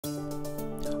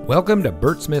Welcome to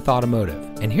Bert Smith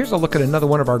Automotive, and here's a look at another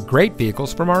one of our great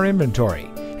vehicles from our inventory.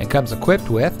 It comes equipped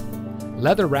with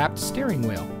leather-wrapped steering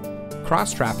wheel,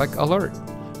 cross-traffic alert,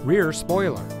 rear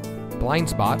spoiler, blind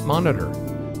spot monitor,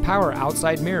 power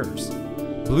outside mirrors,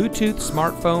 Bluetooth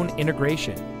smartphone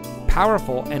integration,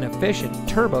 powerful and efficient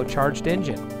turbocharged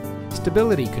engine,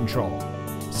 stability control,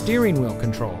 steering wheel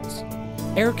controls,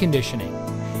 air conditioning,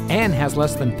 and has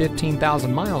less than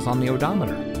 15,000 miles on the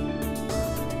odometer.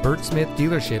 Bert Smith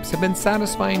dealerships have been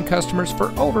satisfying customers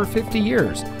for over 50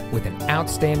 years with an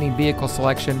outstanding vehicle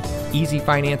selection, easy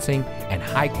financing, and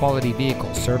high-quality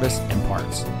vehicle service and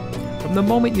parts. From the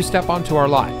moment you step onto our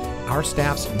lot, our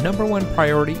staff's #1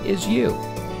 priority is you.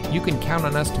 You can count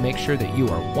on us to make sure that you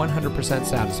are 100%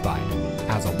 satisfied.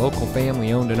 As a local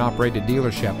family-owned and operated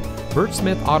dealership, Bert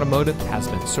Smith Automotive has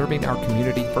been serving our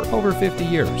community for over 50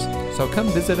 years, so come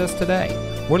visit us today.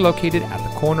 We're located at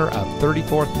the corner of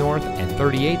 34th North and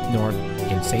 38th North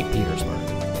in St. Petersburg.